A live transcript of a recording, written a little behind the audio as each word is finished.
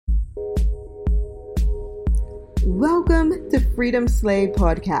Welcome to Freedom Slay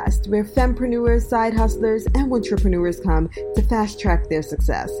Podcast, where fempreneurs, side hustlers, and entrepreneurs come to fast track their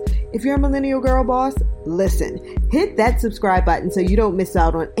success. If you're a millennial girl boss, listen, hit that subscribe button so you don't miss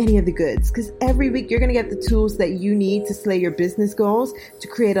out on any of the goods, because every week you're going to get the tools that you need to slay your business goals to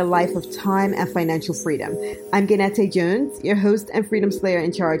create a life of time and financial freedom. I'm Ganette Jones, your host and Freedom Slayer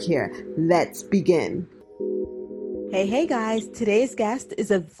in charge here. Let's begin. Hey guys, today's guest is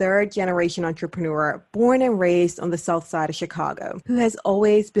a third-generation entrepreneur born and raised on the south side of Chicago, who has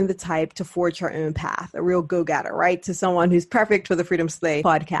always been the type to forge her own path, a real go-getter, right? To someone who's perfect for the Freedom Slay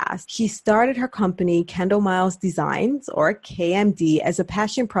podcast. She started her company, Kendall Miles Designs, or KMD, as a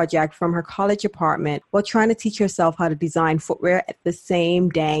passion project from her college apartment while trying to teach herself how to design footwear at the same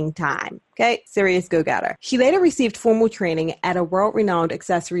dang time. Okay, serious go-getter. She later received formal training at a world-renowned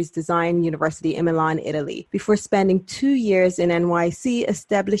accessories design university in Milan, Italy, before spending 2 years in NYC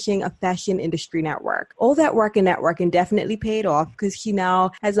establishing a fashion industry network. All that work and networking definitely paid off because she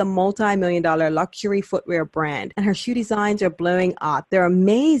now has a multi-million-dollar luxury footwear brand, and her shoe designs are blowing up. They're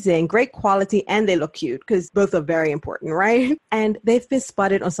amazing, great quality, and they look cute because both are very important, right? And they've been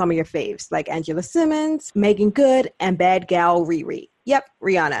spotted on some of your faves like Angela Simmons, Megan Good, and Bad Gal Riri. Yep,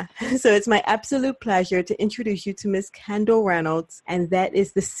 Rihanna. So it's my absolute pleasure to introduce you to Miss Kendall Reynolds, and that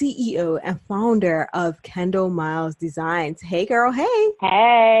is the CEO and founder of Kendall Miles Designs. Hey, girl. Hey.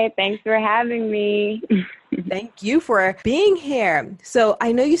 Hey, thanks for having me. Thank you for being here. So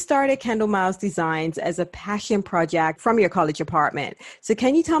I know you started Kendall Miles Designs as a passion project from your college apartment. So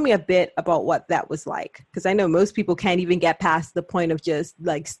can you tell me a bit about what that was like? Because I know most people can't even get past the point of just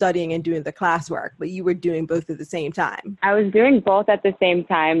like studying and doing the classwork, but you were doing both at the same time. I was doing both at the same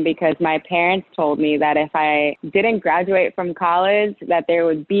time because my parents told me that if I didn't graduate from college, that there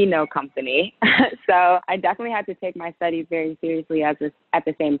would be no company. So I definitely had to take my studies very seriously at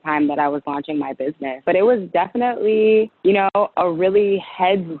the same time that I was launching my business. But it was definitely, a really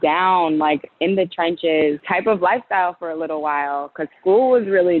heads down, like in the trenches type of lifestyle for a little while, because school was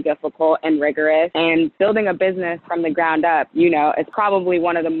really difficult and rigorous, and building a business from the ground up, is probably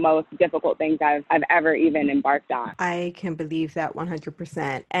one of the most difficult things I've ever even embarked on. I can believe that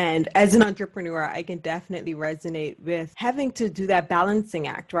 100%. And as an entrepreneur, I can definitely resonate with having to do that balancing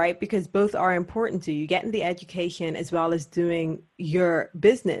act, right? Because both are important to you, getting the education as well as doing your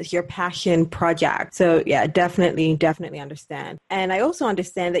business, your passion project. So yeah, definitely understand. And I also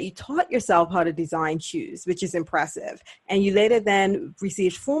understand that you taught yourself how to design shoes, which is impressive. And you later then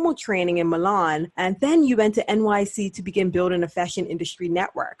received formal training in Milan, and then you went to NYC to begin building a fashion industry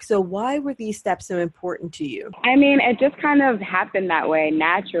network. So why were these steps so important to you? I mean, it just kind of happened that way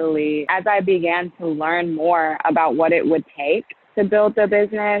naturally as I began to learn more about what it would take to build the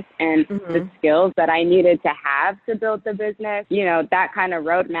business and the skills that I needed to have to build the business. That kind of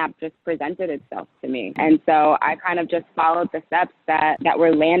roadmap just presented itself to me. And so I kind of just followed the steps that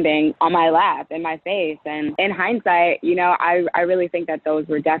were landing on my lap, in my face. And in hindsight, I really think that those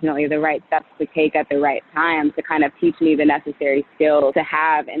were definitely the right steps to take at the right time to kind of teach me the necessary skills to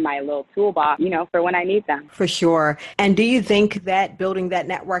have in my little toolbox, for when I need them. For sure. And do you think that building that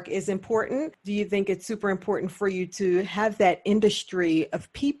network is important? Do you think it's super important for you to have that industry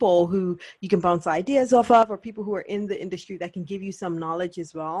of people who you can bounce ideas off of, or people who are in the industry that can give you some knowledge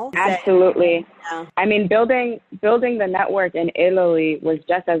as well? Absolutely. I mean, building the network in Italy was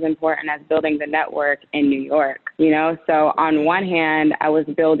just as important as building the network in New York, So on one hand, I was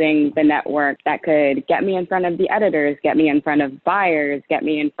building the network that could get me in front of the editors, get me in front of buyers, get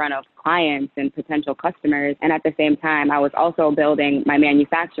me in front of clients and potential customers. And at the same time, I was also building my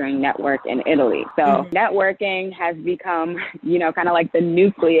manufacturing network in Italy. So networking has become, kind of like the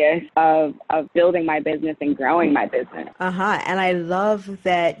nucleus of building my business and growing my business. And I love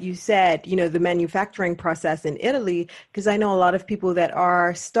that you said, the manufacturing process in Italy, because I know a lot of people that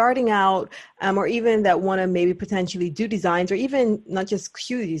are starting out or even that want to maybe potentially do designs, or even not just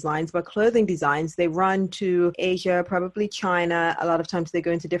shoe designs, but clothing designs. They run to Asia, probably China. A lot of times they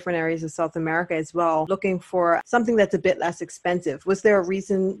go into different areas of South America as well, looking for something that's a bit less expensive. Was there a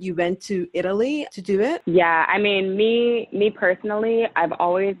reason you went to Italy to do it? Yeah, I mean, me personally, I've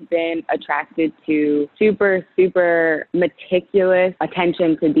always been attracted to super, super meticulous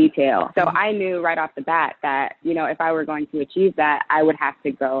attention to detail. So I knew right off the bat that, if I were going to achieve that, I would have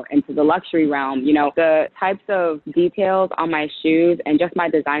to go into the luxury realm. The types of of details on my shoes and just my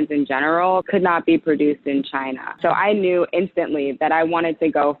designs in general could not be produced in China. So I knew instantly that I wanted to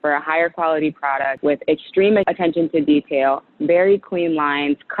go for a higher quality product with extreme attention to detail, very clean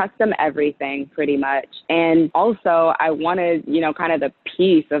lines, custom everything pretty much. And also I wanted, kind of the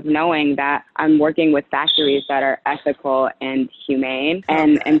peace of knowing that I'm working with factories that are ethical and humane.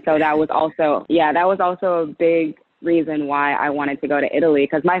 And so that was also a big reason why I wanted to go to Italy,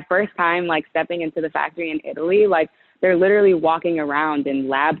 because my first time stepping into the factory in Italy, they're literally walking around in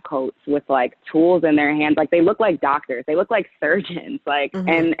lab coats with tools in their hands. They look like doctors. They look like surgeons.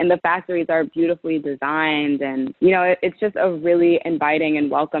 And the factories are beautifully designed. And, it's just a really inviting and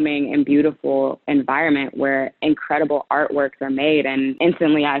welcoming and beautiful environment where incredible artworks are made. And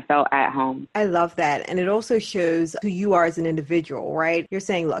instantly I felt at home. I love that. And it also shows who you are as an individual, right? You're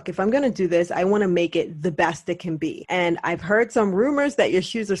saying, look, if I'm going to do this, I want to make it the best it can be. And I've heard some rumors that your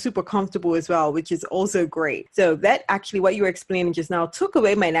shoes are super comfortable as well, which is also great. So that actually what you were explaining just now took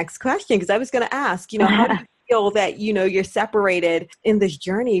away my next question, because I was going to ask, how do you feel that, you're separated in this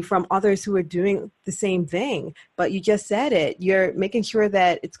journey from others who are doing the same thing? But you just said it. You're making sure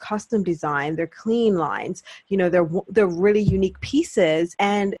that it's custom design, they're clean lines, they're really unique pieces.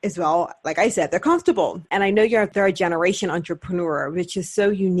 And as well, like I said, they're comfortable. And I know you're a third generation entrepreneur, which is so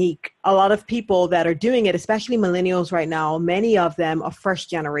unique. A lot of people that are doing it, especially millennials right now, many of them are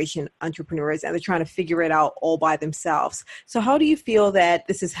first generation entrepreneurs and they're trying to figure it out all by themselves. So how do you feel that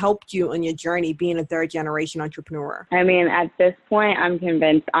this has helped you on your journey being a third generation entrepreneur? I mean, at this point, I'm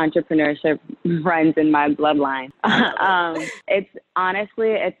convinced entrepreneurship runs in my bloodline.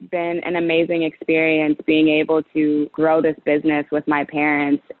 It's been an amazing experience being able to grow this business with my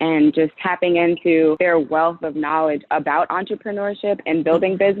parents and just tapping into their wealth of knowledge about entrepreneurship and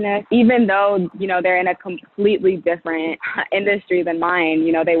building business, even though, they're in a completely different industry than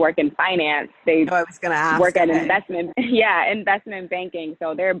mine. They work in finance. They work at investment banking.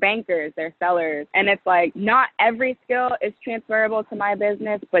 So they're bankers, they're sellers. And it's not every skill is transferable to my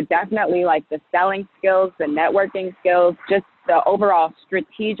business, but definitely the selling skills, the networking skills, just the overall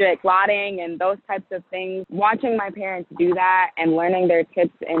strategic plotting and those types of things. Watching my parents do that and learning their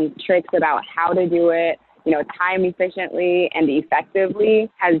tips and tricks about how to do it, time efficiently and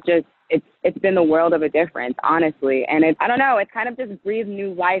effectively has just, it's been the world of a difference, honestly. And it's kind of just breathed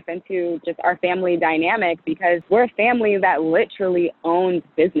new life into just our family dynamic, because we're a family that literally owns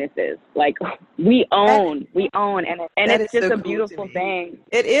businesses. We own, and it's just so a beautiful thing.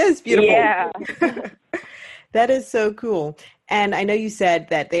 It is beautiful. Yeah. That is so cool. And I know you said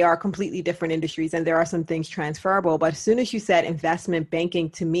that they are completely different industries and there are some things transferable, but as soon as you said investment banking,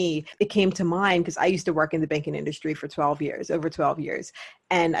 to me, it came to mind because I used to work in the banking industry for over 12 years.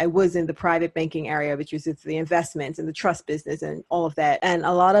 And I was in the private banking area, which is the investments and the trust business and all of that. And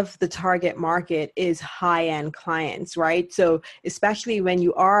a lot of the target market is high-end clients, right? So especially when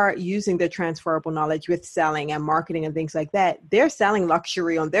you are using the transferable knowledge with selling and marketing and things like that, they're selling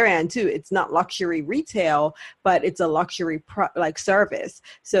luxury on their end too. It's not luxury retail, but it's a luxury service.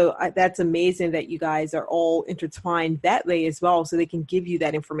 So that's amazing that you guys are all intertwined that way as well, so they can give you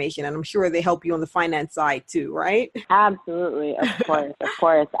that information. And I'm sure they help you on the finance side too, right? Absolutely. Of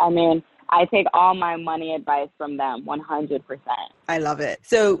course. I mean, I take all my money advice from them, 100%. I love it.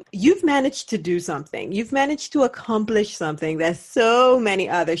 So you've managed to do something. You've managed to accomplish something that so many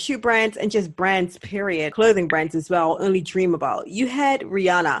other shoe brands and just brands, period, clothing brands as well, only dream about. You had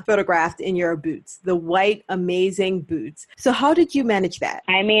Rihanna photographed in your boots, the white, amazing boots. So how did you manage that?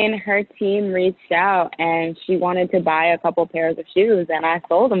 I mean, her team reached out and she wanted to buy a couple pairs of shoes and I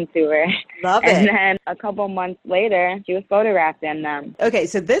sold them to her. Love it. And then a couple months later, she was photographed in them. Okay,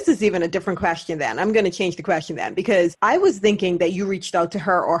 so this is even a different question then. I'm going to change the question then, because I was thinking that you reached out to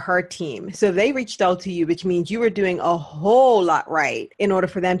her or her team. So they reached out to you, which means you were doing a whole lot right in order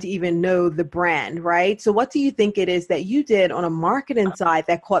for them to even know the brand, right? So what do you think it is that you did on a marketing side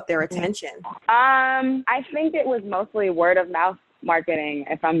that caught their attention? I think it was mostly word of mouth marketing,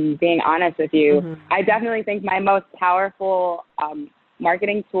 if I'm being honest with you. Mm-hmm. I definitely think my most powerful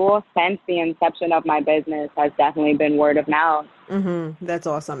marketing tool since the inception of my business has definitely been word of mouth. Mm-hmm. That's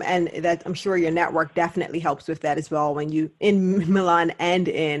awesome. And that, I'm sure your network definitely helps with that as well when you in Milan and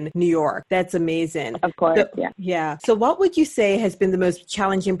in New York. That's amazing. Of course. So, yeah. So what would you say has been the most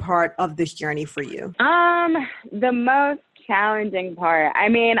challenging part of this journey for you? The most challenging part. I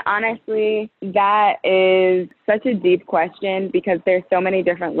mean, honestly, that is such a deep question because there's so many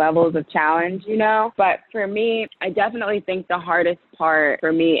different levels of challenge, you know? But for me, I definitely think the hardest part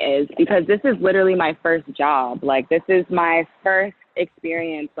for me is because this is literally my first job. Like, this is my first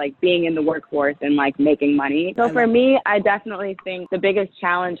experience, like being in the workforce and like making money. So for me, I definitely think the biggest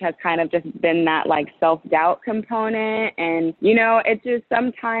challenge has kind of just been that like self-doubt component. And, you know, it just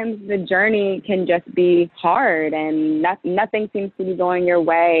sometimes the journey can just be hard and nothing seems to be going your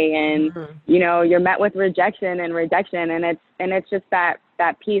way. And, you know, you're met with rejection. And it's just that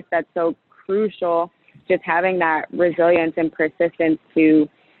piece that's so crucial, just having that resilience and persistence to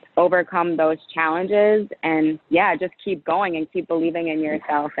overcome those challenges and just keep going and keep believing in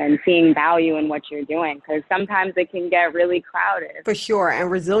yourself and seeing value in what you're doing, because sometimes it can get really crowded. For sure.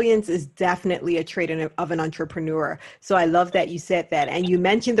 And resilience is definitely a trait of an entrepreneur. So I love that you said that. And you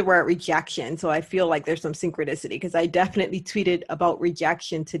mentioned the word rejection. So I feel like there's some synchronicity, because I definitely tweeted about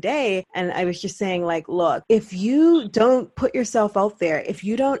rejection today. And I was just saying, like, look, if you don't put yourself out there, if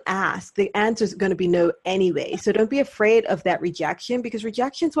you don't ask, the answer is going to be no anyway. So don't be afraid of that rejection, because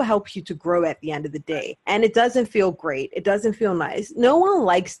rejections will help you to grow at the end of the day. And it doesn't feel great. It doesn't feel nice. No one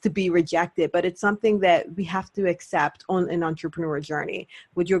likes to be rejected, but it's something that we have to accept on an entrepreneur journey.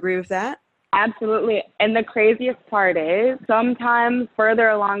 Would you agree with that? Absolutely. And the craziest part is sometimes further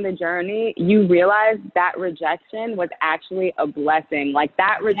along the journey, you realize that rejection was actually a blessing. Like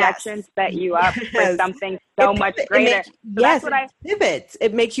that rejection set you up for something so much greater. Pivots.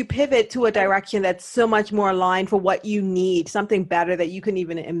 It makes you pivot to a direction that's so much more aligned for what you need, something better that you can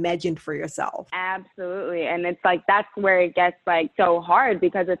even imagine for yourself. Absolutely. And it's like, that's where it gets like so hard,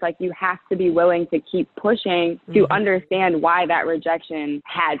 because it's like you have to be willing to keep pushing to understand why that rejection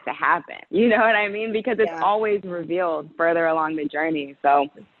had to happen. You know what I mean? Because it's always revealed further along the journey. So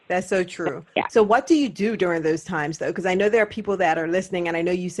that's so true. Yeah. So what do you do during those times, though? Because I know there are people that are listening, and I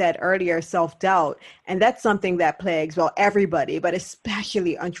know you said earlier self-doubt, and that's something that plagues, well, everybody, but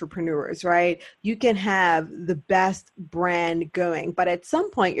especially entrepreneurs, right? You can have the best brand going, but at some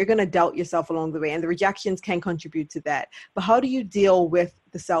point you're going to doubt yourself along the way, and the rejections can contribute to that. But how do you deal with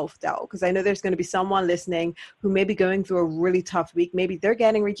the self-doubt? Because I know there's going to be someone listening who may be going through a really tough week. Maybe they're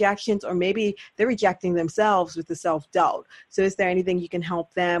getting rejections, or maybe they're rejecting themselves with the self-doubt. So is there anything you can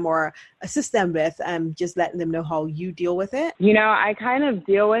help them or assist them with, just letting them know how you deal with it? You know, I kind of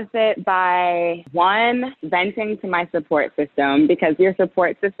deal with it by, one, venting to my support system, because your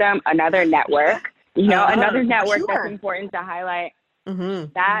support system, another network, another network that's important to highlight.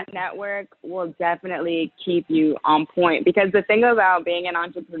 That network will definitely keep you on point, because the thing about being an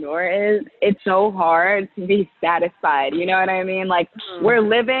entrepreneur is it's so hard to be satisfied. You know what I mean? Like we're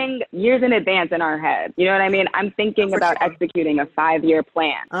living years in advance in our head. You know what I mean? I'm thinking about executing a 5-year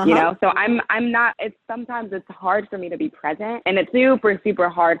plan, you know? So I'm not, sometimes it's hard for me to be present, and it's super, super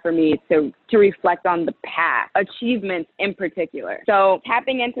hard for me to reflect on the past achievements in particular. So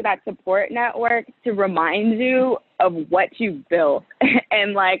tapping into that support network to remind you of what you've built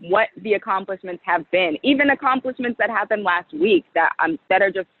and like what the accomplishments have been, even accomplishments that happened last week that are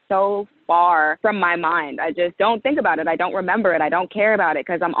just so far from my mind. I just don't think about it. I don't remember it. I don't care about it,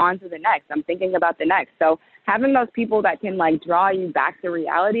 because I'm on to the next. I'm thinking about the next. So having those people that can like draw you back to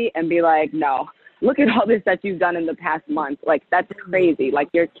reality and be like, no, look at all this that you've done in the past month. Like, that's crazy. Like,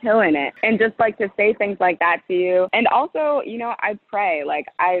 you're killing it. And just like to say things like that to you. And also, you know, I pray. Like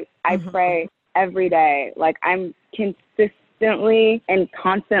I pray every day. Like I'm consistently and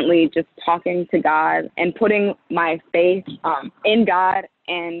constantly just talking to God and putting my faith in God.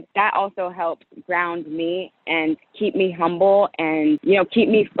 And that also helps ground me and keep me humble and, you know, keep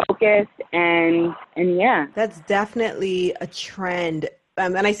me focused. And yeah. That's definitely a trend.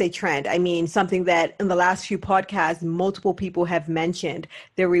 And I say trend, I mean something that in the last few podcasts, multiple people have mentioned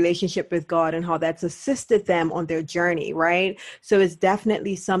their relationship with God and how that's assisted them on their journey, right? So it's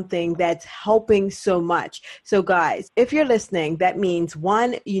definitely something that's helping so much. So guys, if you're listening, that means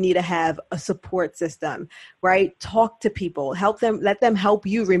one, you need to have a support system, right? Talk to people, help them, let them help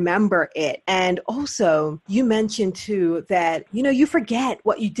you remember it. And also you mentioned too that, you know, you forget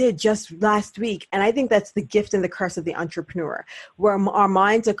what you did just last week. And I think that's the gift and the curse of the entrepreneur, where our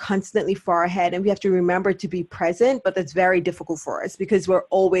minds are constantly far ahead, and we have to remember to be present, but that's very difficult for us because we're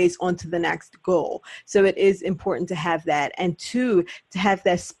always on to the next goal. So it is important to have that. And two, to have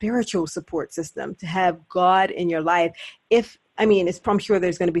that spiritual support system, to have God in your life. I'm sure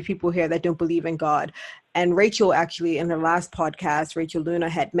there's going to be people here that don't believe in God. And Rachel, actually, in her last podcast, Rachel Luna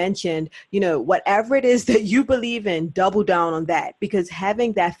had mentioned, you know, whatever it is that you believe in, double down on that, because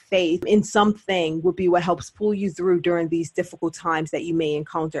having that faith in something will be what helps pull you through during these difficult times that you may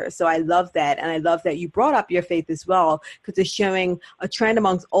encounter. So I love that. And I love that you brought up your faith as well, because it's showing a trend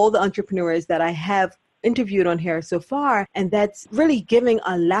amongst all the entrepreneurs that I have interviewed on here so far. And that's really giving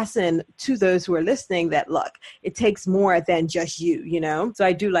a lesson to those who are listening that, look, it takes more than just you, you know? So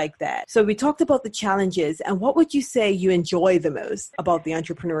I do like that. So we talked about the challenges, and what would you say you enjoy the most about the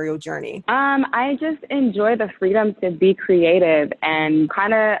entrepreneurial journey? I just enjoy the freedom to be creative and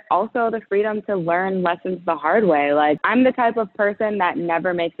kind of also the freedom to learn lessons the hard way. Like, I'm the type of person that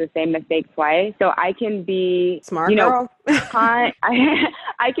never makes the same mistake twice. So I can be, smart girl.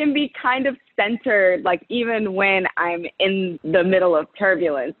 I can be kind of centered, like even when I'm in the middle of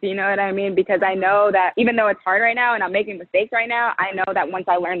turbulence, you know what I mean? Because I know that even though it's hard right now and I'm making mistakes right now, I know that once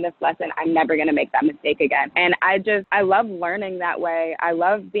I learn this lesson, I'm never going to make that mistake again. And I love learning that way. I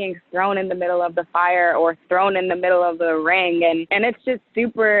love being thrown in the middle of the fire or thrown in the middle of the ring. And it's just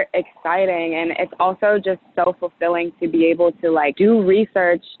super exciting. And it's also just so fulfilling to be able to like do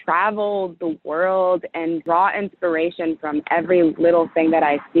research, travel the world, and draw inspiration from every little thing that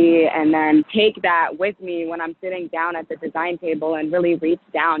I see, and then take that with me when I'm sitting down at the design table and really reach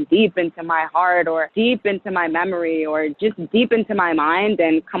down deep into my heart or deep into my memory or just deep into my mind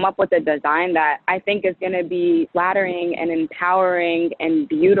and come up with a design that I think is going to be flattering and empowering and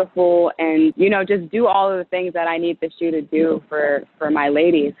beautiful and, you know, just do all of the things that I need the shoe to do for my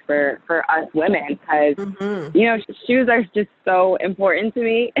ladies, for us women, because, you know, shoes are just so important to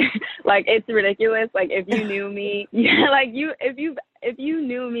me. Like, it's ridiculous. Like, if you knew me, if you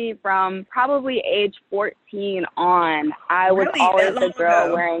knew me from probably age 14 on, I was always the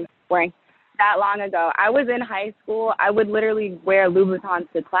girl wearing that long ago. I was in high school. I would literally wear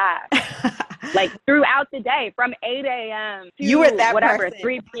Louboutins to class, like throughout the day from 8 a.m. to you were that whatever, person.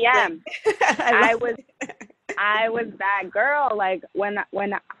 3 p.m. I was that girl. Like when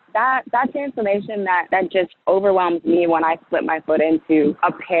that transformation that just overwhelms me when I slip my foot into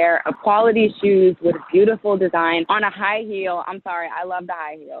a pair of quality shoes with beautiful design on a high heel. I'm sorry, I love the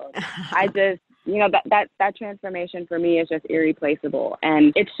high heels. I just, you know, that transformation for me is just irreplaceable,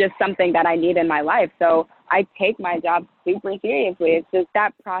 and it's just something that I need in my life. So I take my job super seriously. It's just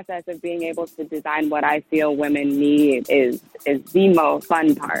that process of being able to design what I feel women need is the most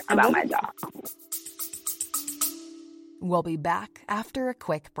fun part about my job. We'll be back after a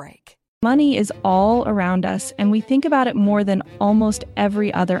quick break. Money is all around us, and we think about it more than almost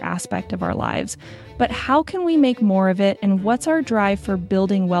every other aspect of our lives. But how can we make more of it, and what's our drive for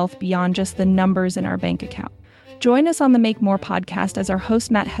building wealth beyond just the numbers in our bank account? Join us on the Make More podcast as our host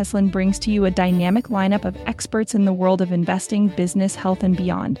Matt Heslin brings to you a dynamic lineup of experts in the world of investing, business, health, and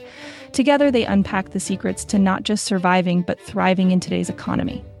beyond. Together, they unpack the secrets to not just surviving, but thriving in today's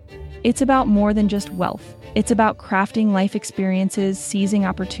economy. It's about more than just wealth. It's about crafting life experiences, seizing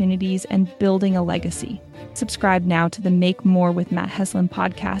opportunities, and building a legacy. Subscribe now to the Make More with Matt Heslin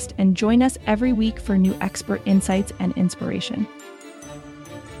podcast and join us every week for new expert insights and inspiration.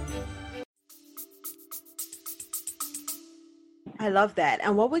 I love that.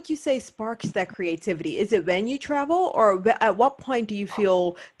 And what would you say sparks that creativity? Is it when you travel, or at what point do you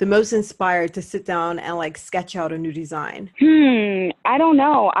feel the most inspired to sit down and like sketch out a new design? I don't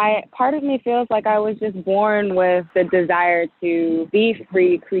know. Part of me feels like I was just born with the desire to be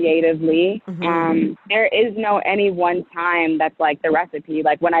free creatively. There is no any one time that's like the recipe.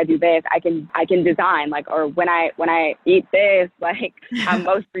 Like when I do this, I can design. Like, or when I eat this, like I'm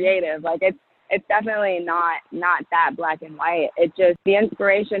most creative. Like it's definitely not that black and white. It just, the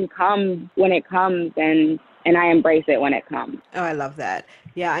inspiration comes when it comes, and I embrace it when it comes. Oh, I love that.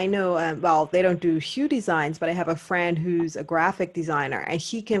 Yeah, I know, well, they don't do shoe designs, but I have a friend who's a graphic designer, and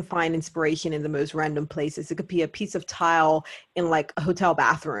she can find inspiration in the most random places. It could be a piece of tile in like a hotel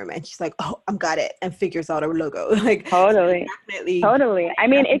bathroom, and she's like, oh, I've got it, and figures out a logo. Like, Totally. Totally. I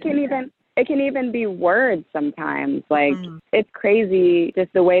mean, it can even be words sometimes. Like, it's crazy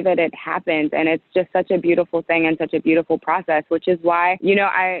just the way that it happens. And it's just such a beautiful thing and such a beautiful process, which is why, you know,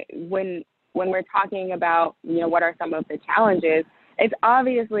 when we're talking about, you know, what are some of the challenges, it's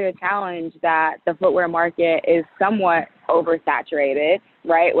obviously a challenge that the footwear market is somewhat oversaturated,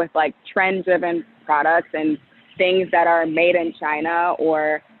 right? With like trend-driven products and things that are made in China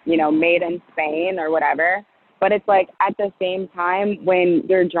or, you know, made in Spain or whatever. But it's like at the same time, when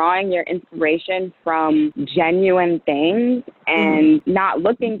you're drawing your inspiration from genuine things and not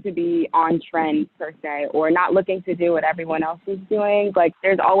looking to be on trend per se, or not looking to do what everyone else is doing, like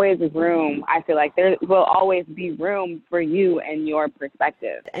there's always room. I feel like there will always be room for you and your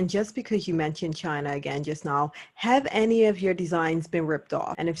perspective. And just because you mentioned China again just now, have any of your designs been ripped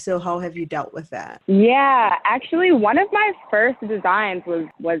off? And if so, how have you dealt with that? Yeah, actually, one of my first designs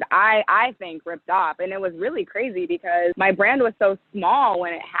was I think ripped off, and it was really crazy because my brand was so small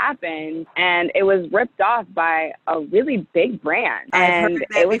when it happened, and it was ripped off by a really big brand. And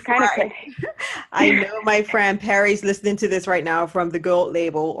it was kind of crazy. I know my friend Perry's listening to this right now from the Gold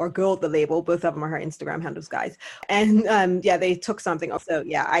label, or Gold the label. Both of them are her Instagram handles, guys. And yeah, they took something off. So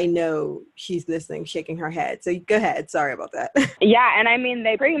yeah, I know she's listening, shaking her head. So go ahead. Sorry about that. Yeah, and I mean,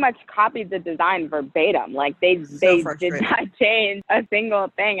 they pretty much copied the design verbatim. Like they did not change a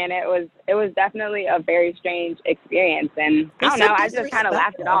single thing, and it was definitely a very strange experience. And I don't know, I just kind of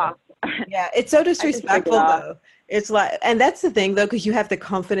laughed it off. Yeah, it's so disrespectful though. It's like, and that's the thing though, because you have the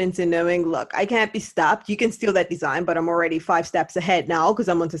confidence in knowing, look, I can't be stopped. You can steal that design, but I'm already 5 steps ahead now because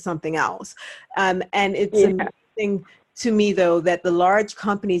I'm onto something else. And it's amazing to me though, that the large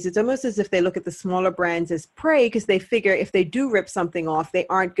companies, it's almost as if they look at the smaller brands as prey, because they figure if they do rip something off,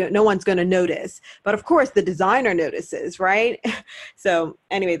 no one's going to notice. But of course the designer notices, right? So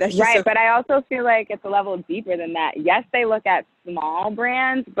anyway, that's just right. But I also feel like it's a level deeper than that. Yes, they look at small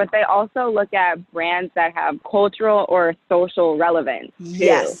brands, but they also look at brands that have cultural or social relevance too.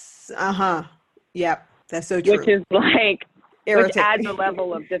 Yes. Yep. That's so true. Which is like, irritating. Which adds a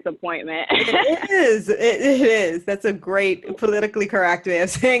level of disappointment. It is. It is. That's a great politically correct way of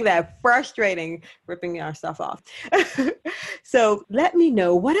saying that. Frustrating, ripping our stuff off. So let me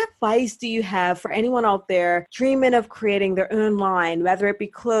know, what advice do you have for anyone out there dreaming of creating their own line, whether it be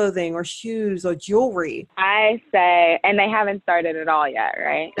clothing or shoes or jewelry? I say, and they haven't started at all yet,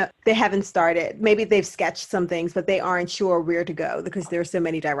 right? No, they haven't started. Maybe they've sketched some things, but they aren't sure where to go because there are so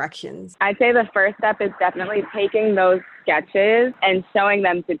many directions. I'd say the first step is definitely taking those sketches and showing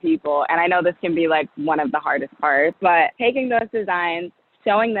them to people. And I know this can be like one of the hardest parts, but taking those designs,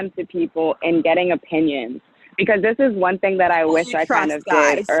 showing them to people and getting opinions. Because this is one thing that I wish I kind of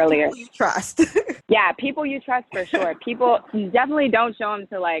did earlier. People you trust. Yeah, people you trust for sure. People, definitely don't show them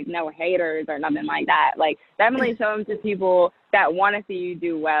to like no haters or nothing like that. Like definitely show them to people that want to see you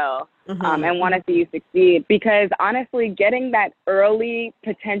do well and want to see you succeed. Because honestly, getting that early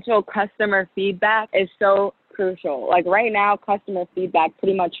potential customer feedback is so crucial. Like right now, customer feedback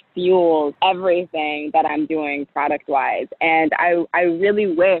pretty much fuels everything that I'm doing product-wise. And I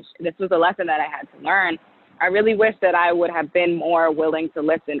really wish, this was a lesson that I had to learn, I really wish that I would have been more willing to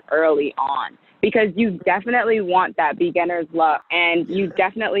listen early on, because you definitely want that beginner's luck, and you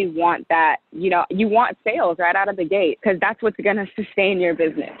definitely want that, you want sales right out of the gate, because that's what's going to sustain your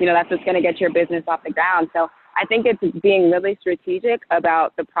business. That's what's going to get your business off the ground. So I think it's being really strategic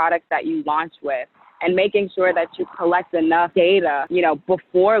about the products that you launch with, and making sure that you collect enough data,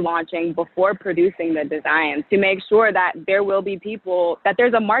 before launching, before producing the design, to make sure that there will be people, that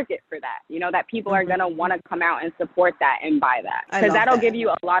there's a market for that, that people are going to want to come out and support that and buy that. Because that'll give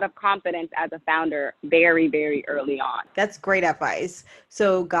you a lot of confidence as a founder very, very early on. That's great advice.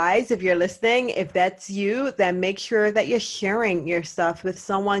 So guys, if you're listening, if that's you, then make sure that you're sharing your stuff with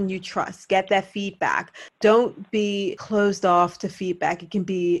someone you trust. Get that feedback. Don't be closed off to feedback. It can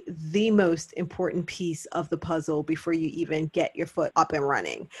be the most important piece of the puzzle before you even get your foot up and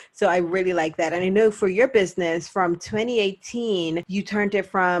running. So I really like that. And I know for your business, from 2018, you turned it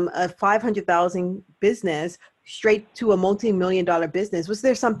from a 500,000 business straight to a multi-million-dollar business. Was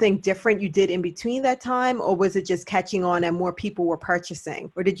there something different you did in between that time, or was it just catching on and more people were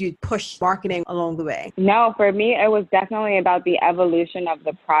purchasing, or did you push marketing along the way? No, for me, it was definitely about the evolution of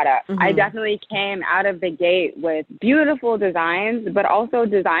the product. I definitely came out of the gate with beautiful designs, but also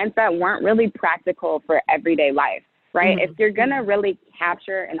designs that weren't really practical for everyday life. Right? If you're going to really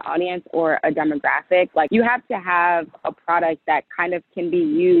capture an audience or a demographic, like you have to have a product that kind of can be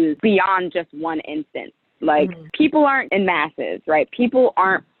used beyond just one instance. Like people aren't in masses, right? People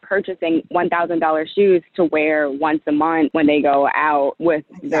aren't purchasing $1,000 shoes to wear once a month when they go out with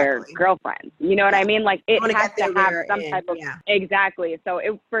their girlfriends. You know what I mean? Like it has to have some type of, exactly. So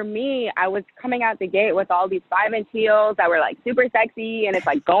for me, I was coming out the gate with all these 5-inch heels that were like super sexy, and it's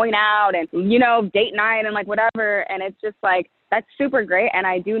like going out and, date night and like whatever. And it's just like, that's super great. And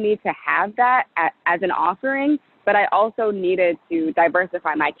I do need to have that as an offering. But I also needed to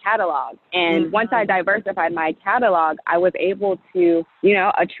diversify my catalog. And once I diversified my catalog, I was able to,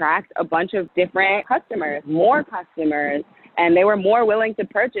 attract a bunch of different customers, more customers, and they were more willing to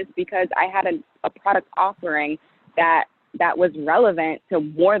purchase because I had a product offering that was relevant to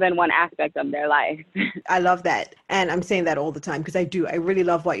more than one aspect of their life. I love that. And I'm saying that all the time because I really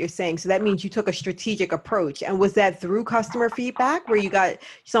love what you're saying. So that means you took a strategic approach. And was that through customer feedback where you got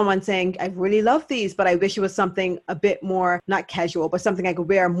someone saying, I really love these, but I wish it was something a bit more, not casual, but something I could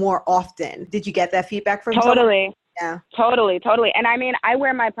wear more often? Did you get that feedback from someone? Totally. Yeah. Totally. And I mean, I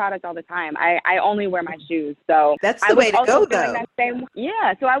wear my product all the time. I only wear my shoes. So that's the way to go, though.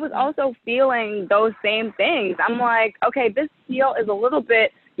 So I was also feeling those same things. I'm like, okay, this heel is a little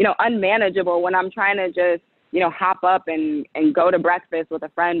bit, unmanageable when I'm trying to just, hop up and go to breakfast with a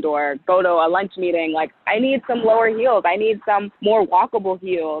friend or go to a lunch meeting. Like, I need some lower heels. I need some more walkable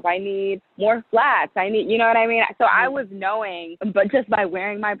heels. I need more flats. I need, you know what I mean? So I was knowing, but just by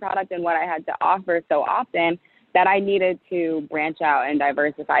wearing my product and what I had to offer so often, that I needed to branch out and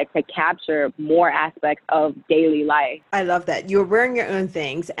diversify to capture more aspects of daily life. I love that. You're wearing your own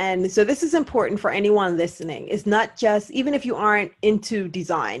things. And so this is important for anyone listening. It's not just, even if you aren't into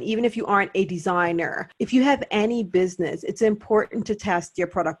design, even if you aren't a designer, if you have any business, it's important to test your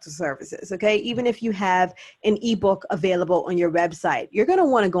products or services, okay? Even if you have an ebook available on your website, you're going to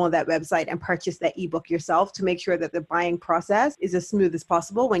want to go on that website and purchase that ebook yourself to make sure that the buying process is as smooth as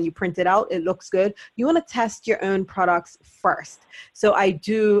possible. When you print it out, it looks good. You want to test your own products first. So I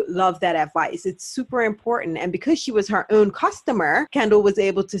do love that advice. It's super important. And because she was her own customer, Kendall was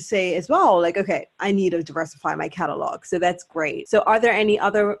able to say as well, like, okay, I need to diversify my catalog. So that's great. So are there any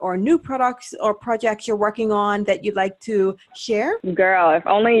other or new products or projects you're working on that you'd like to share? Girl, if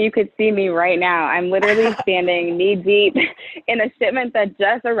only you could see me right now. I'm literally standing knee deep in a shipment that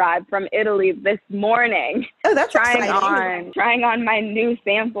just arrived from Italy this morning. Oh, that's exciting. Trying on my new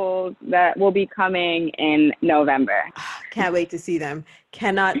samples that will be coming in November. Can't wait to see them.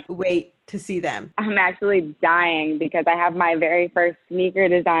 Cannot wait to see them. I'm actually dying because I have my very first sneaker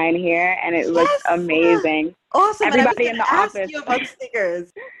design here and it looks amazing. Awesome. Everybody in the office. You about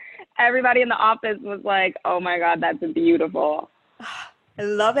sneakers. Everybody in the office was like, oh my God, that's beautiful. I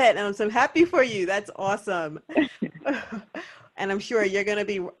love it. And I'm so happy for you. That's awesome. And I'm sure you're going to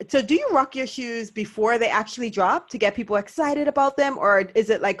be. So do you rock your shoes before they actually drop to get people excited about them? Or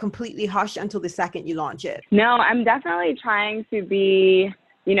is it like completely hush until the second you launch it? No, I'm definitely trying to be,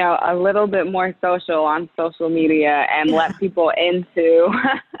 a little bit more social on social media and let people into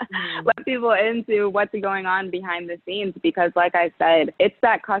what's going on behind the scenes. Because like I said, it's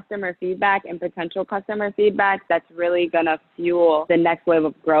that customer feedback and potential customer feedback that's really going to fuel the next wave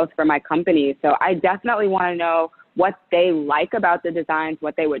of growth for my company. So I definitely want to know what they like about the designs,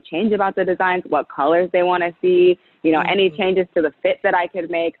 what they would change about the designs, what colors they want to see, any changes to the fit that I could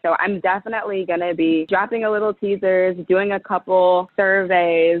make. So I'm definitely going to be dropping a little teasers, doing a couple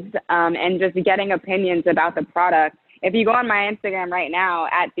surveys, and just getting opinions about the product. If you go on my Instagram right now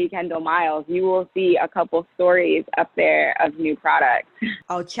at @TheKendallMiles, you will see a couple stories up there of new products.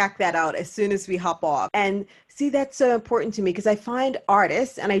 I'll check that out as soon as we hop off. And see, that's so important to me because I find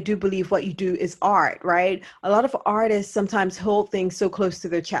artists, and I do believe what you do is art, right? A lot of artists sometimes hold things so close to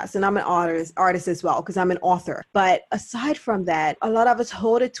their chest. And I'm an artist as well because I'm an author. But aside from that, a lot of us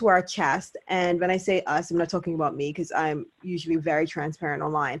hold it to our chest. And when I say us, I'm not talking about me because I'm usually very transparent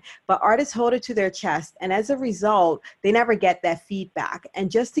online. But artists hold it to their chest. And as a result, they never get that feedback. And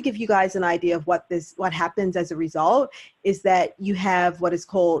just to give you guys an idea of what happens as a result is that you have what is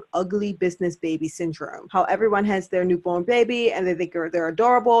called ugly business baby syndrome. How everyone has their newborn baby and they think they're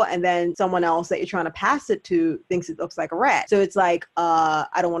adorable, and then someone else that you're trying to pass it to thinks it looks like a rat. So it's like,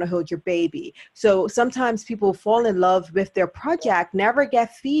 I don't want to hold your baby. So sometimes people fall in love with their project, never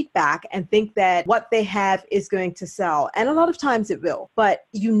get feedback, and think that what they have is going to sell. And a lot of times it will, but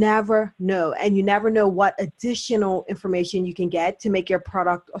you never know. And you never know what additional information you can get to make your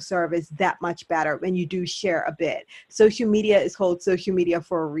product or service that much better when you do share a bit. Social media is called social media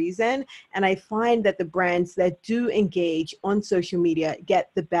for a reason. And I find that the brands that do engage on social media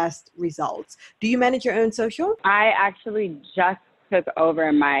get the best results. Do you manage your own social? I actually just took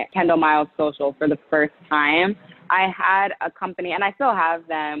over my Kendall Miles social for the first time. I had a company, and I still have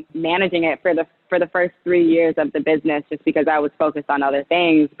them, managing it for the first 3 years of the business just because I was focused on other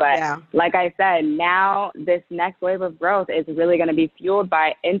things. But like I said, now this next wave of growth is really going to be fueled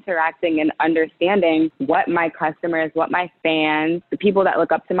by interacting and understanding what my customers, what my fans, the people that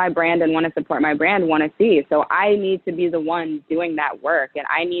look up to my brand and want to support my brand want to see. So I need to be the one doing that work, and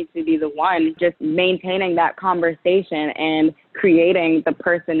I need to be the one just maintaining that conversation and creating the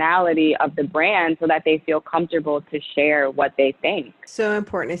personality of the brand so that they feel comfortable to share what they think. So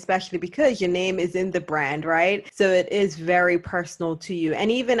important, especially because your name is in the brand, right? So it is very personal to you. And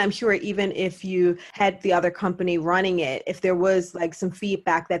even, I'm sure, even if you had the other company running it, if there was like some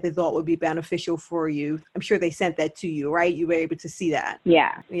feedback that they thought would be beneficial for you, I'm sure they sent that to you, right? You were able to see that.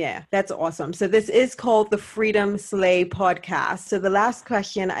 Yeah. Yeah, that's awesome. So this is called the Freedom Slay podcast. So the last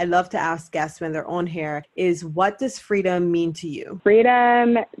question I love to ask guests when they're on here is, what does freedom mean to you?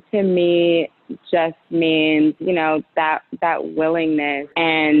 Freedom to me just means, that willingness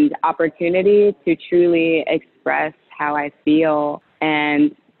and opportunity to truly express how I feel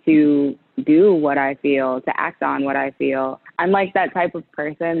and to do what I feel, to act on what I feel. I'm like that type of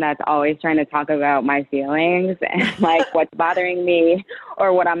person that's always trying to talk about my feelings and like what's bothering me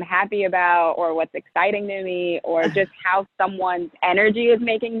or what I'm happy about or what's exciting to me or just how someone's energy is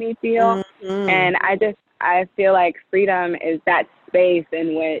making me feel. Mm-hmm. And I feel like freedom is that space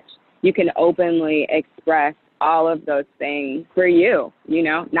in which you can openly express all of those things for you, you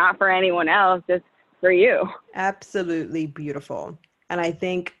know, not for anyone else, just for you. Absolutely beautiful. And I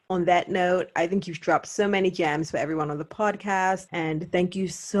think on that note, I think you've dropped so many gems for everyone on the podcast. And thank you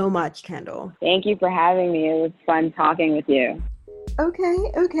so much, Kendall. Thank you for having me. It was fun talking with you.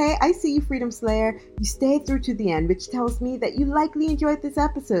 Okay. I see you, Freedom Slayer. You stayed through to the end, which tells me that you likely enjoyed this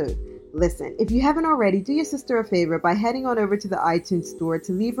episode. Listen, if you haven't already, do your sister a favor by heading on over to the iTunes store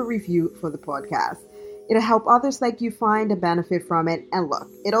to leave a review for the podcast. It'll help others like you find a benefit from it. And look,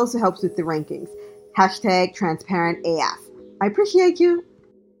 it also helps with the rankings. #transparentAF. I appreciate you.